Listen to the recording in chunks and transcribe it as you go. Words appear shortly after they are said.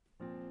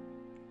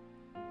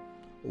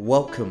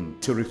Welcome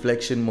to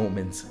Reflection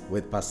Moments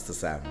with Pastor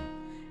Sam.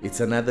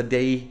 It's another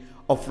day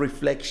of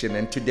reflection,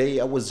 and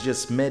today I was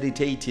just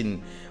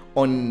meditating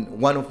on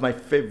one of my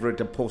favorite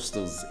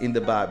apostles in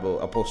the Bible,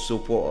 Apostle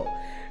Paul.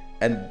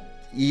 And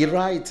he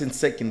writes in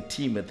 2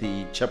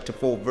 Timothy chapter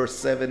 4 verse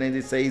 7, and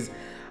he says,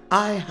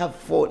 I have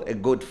fought a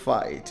good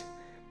fight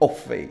of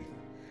faith.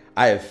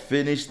 I have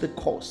finished the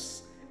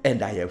course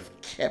and I have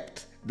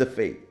kept the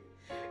faith.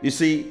 You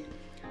see,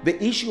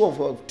 the issue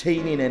of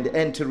obtaining and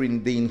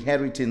entering the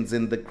inheritance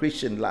in the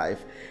Christian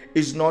life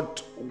is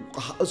not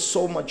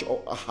so much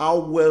how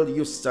well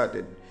you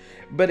started,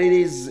 but it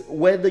is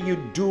whether you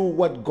do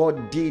what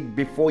God did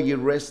before He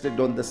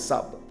rested on the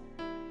Sabbath.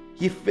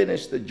 He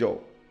finished the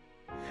job.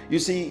 You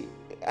see,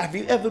 have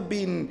you ever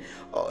been,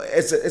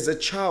 as a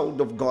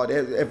child of God,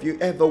 have you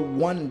ever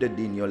wandered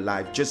in your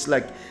life, just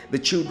like the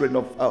children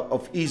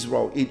of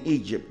Israel in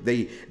Egypt?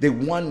 They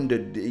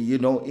wandered,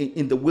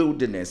 in the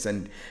wilderness,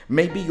 and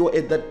maybe you're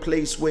at that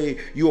place where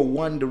you're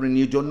wandering.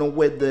 You don't know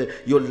whether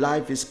your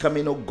life is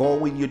coming or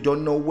going. You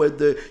don't know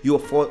whether you're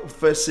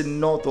facing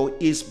north or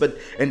east,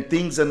 and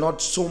things are not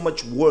so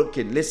much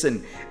working.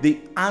 Listen, the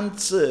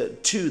answer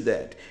to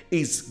that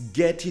is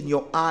getting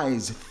your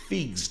eyes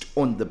fixed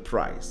on the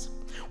prize.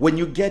 When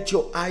you get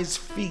your eyes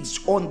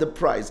fixed on the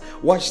prize,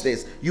 watch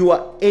this, you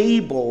are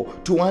able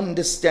to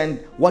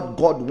understand what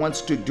God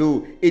wants to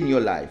do in your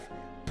life.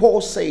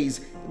 Paul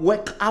says,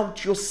 work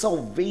out your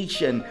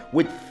salvation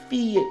with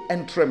fear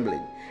and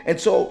trembling. And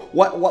so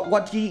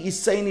what he is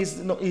saying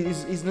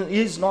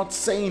is not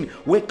saying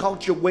work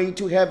out your way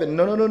to heaven.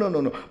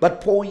 No.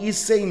 But Paul is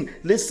saying,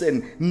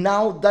 listen,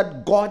 now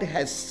that God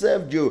has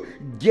served you,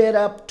 get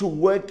up to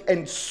work,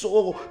 and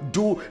so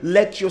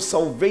let your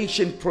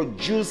salvation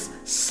produce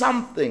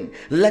something.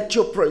 Let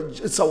your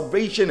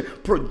salvation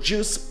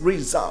produce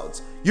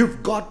results.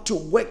 You've got to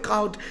work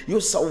out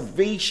your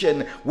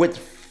salvation with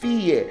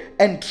fear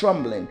and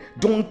trembling.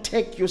 Don't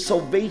take your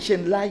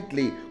salvation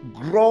lightly.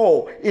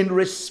 Grow in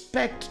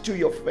respect to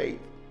your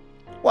faith.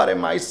 What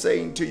am I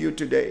saying to you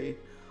today?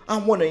 I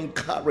want to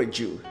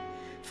encourage you.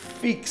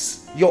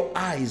 Fix your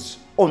eyes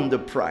on the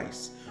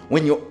prize.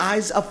 When your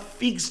eyes are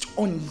fixed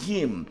on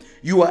Him,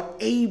 you are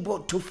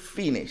able to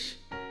finish.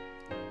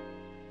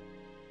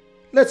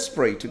 Let's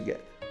pray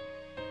together.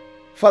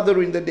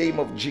 Father, in the name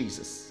of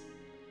Jesus,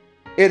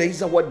 it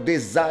is our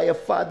desire,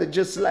 Father,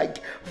 just like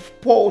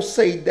Paul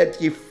said that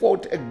he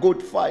fought a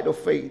good fight of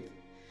faith.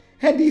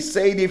 And he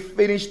said he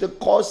finished the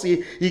course,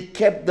 he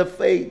kept the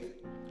faith.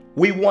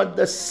 We want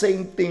the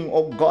same thing,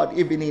 oh God,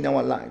 even in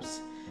our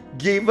lives.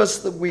 Give us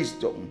the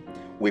wisdom.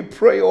 We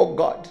pray, oh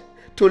God,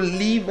 to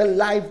live a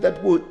life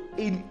that will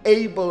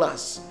enable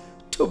us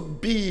to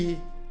be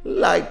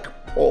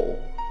like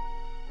Paul.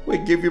 We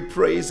give you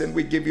praise and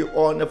we give you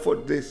honor for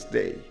this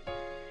day.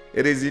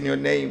 It is in your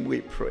name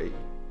we pray.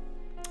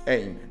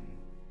 Amen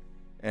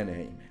and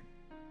amen.